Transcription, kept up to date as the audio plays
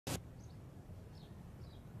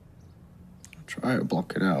Try to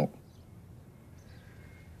block it out.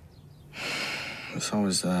 It's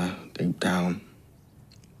always there, deep down.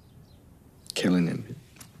 Killing him.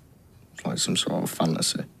 It's like some sort of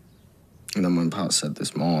fantasy. And then when Pat said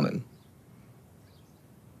this morning,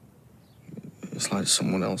 it's like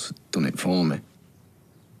someone else had done it for me.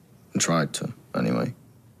 And tried to, anyway.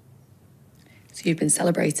 So you've been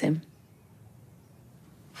celebrating?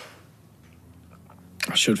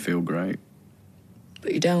 I should feel great.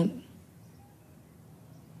 But you don't.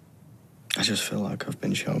 I just feel like I've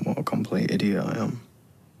been shown what a complete idiot I am.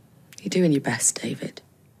 You're doing your best, David.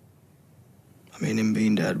 I mean, him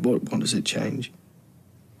being dead, what does it change?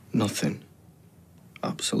 Nothing.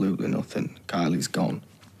 Absolutely nothing. Kylie's gone.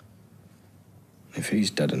 If he's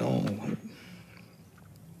dead and all,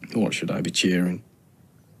 what should I be cheering?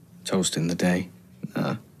 Toasting the day?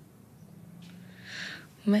 Nah.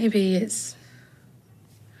 Maybe it's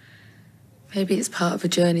part of a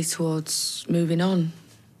journey towards moving on.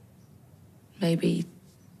 Maybe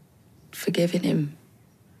forgiving him.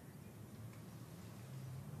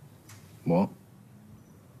 What?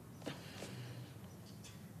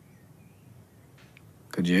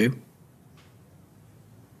 Could you?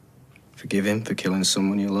 Forgive him for killing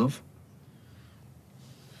someone you love?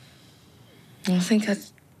 I think I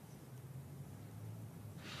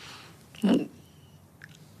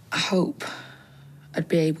hope I'd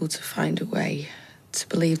be able to find a way to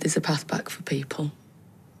believe there's a path back for people.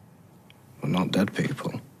 Well, not dead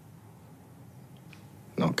people.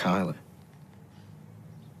 Not Kylie.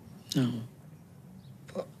 No.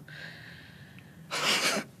 But...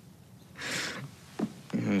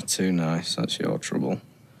 You're too nice. That's your trouble.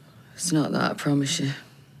 It's not that, I promise you.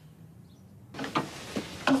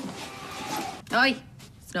 Oi!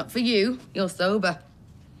 It's not for you. You're sober.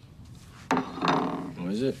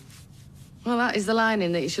 What is it? Well, that is the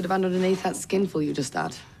lining that you should have had underneath that skinful you just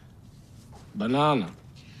had. Banana.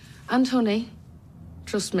 And honey.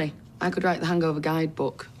 Trust me, I could write the hangover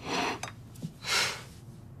guidebook.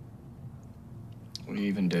 What are you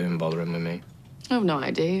even doing bothering with me? I've no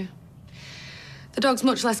idea. The dog's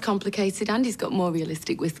much less complicated and he's got more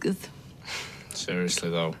realistic whiskers. Seriously,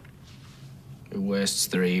 though. Who wastes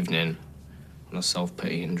their evening on a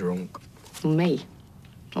self-pitying drunk? Me,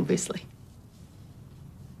 obviously.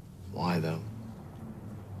 Why, though?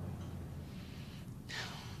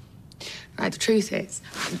 Right, the truth is...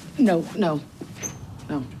 No.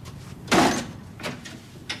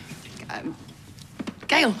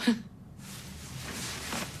 Gail.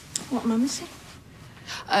 What, Mum is it?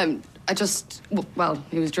 I just... Well,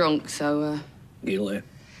 he was drunk, so... Guilty.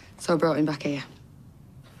 So I brought him back here.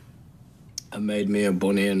 And made me a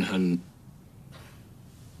bunny and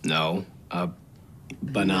No, a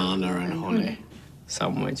banana and honey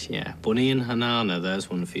sandwich, yeah. Bunny and banana, there's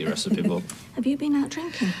one for your recipe book. Have you been out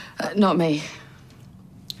drinking? Not me.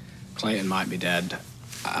 Clayton might be dead,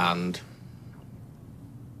 and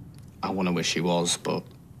I want to wish he was, but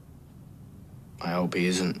I hope he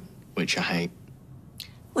isn't, which I hate.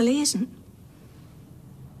 Well, he isn't.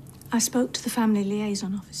 I spoke to the family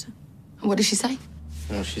liaison officer. What did she say?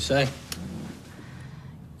 What did she say?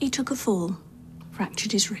 He took a fall,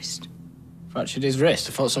 fractured his wrist. Fractured his wrist?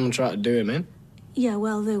 I thought someone tried to do him in. Yeah,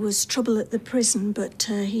 well, there was trouble at the prison, but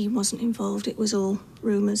he wasn't involved. It was all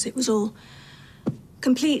rumours. It was all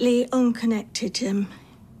completely unconnected.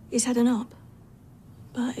 He's had an op,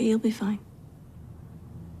 but he'll be fine.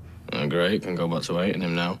 Oh, great. Can go back to hating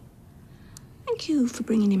him now. Thank you for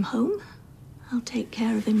bringing him home. I'll take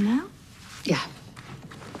care of him now. Yeah.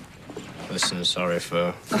 Listen, sorry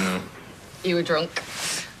for, you know... You were drunk.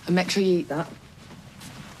 And make sure you eat that.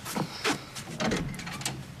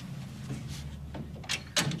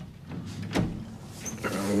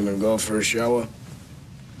 I'm gonna go for a shower.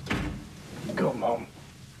 Go, Mom.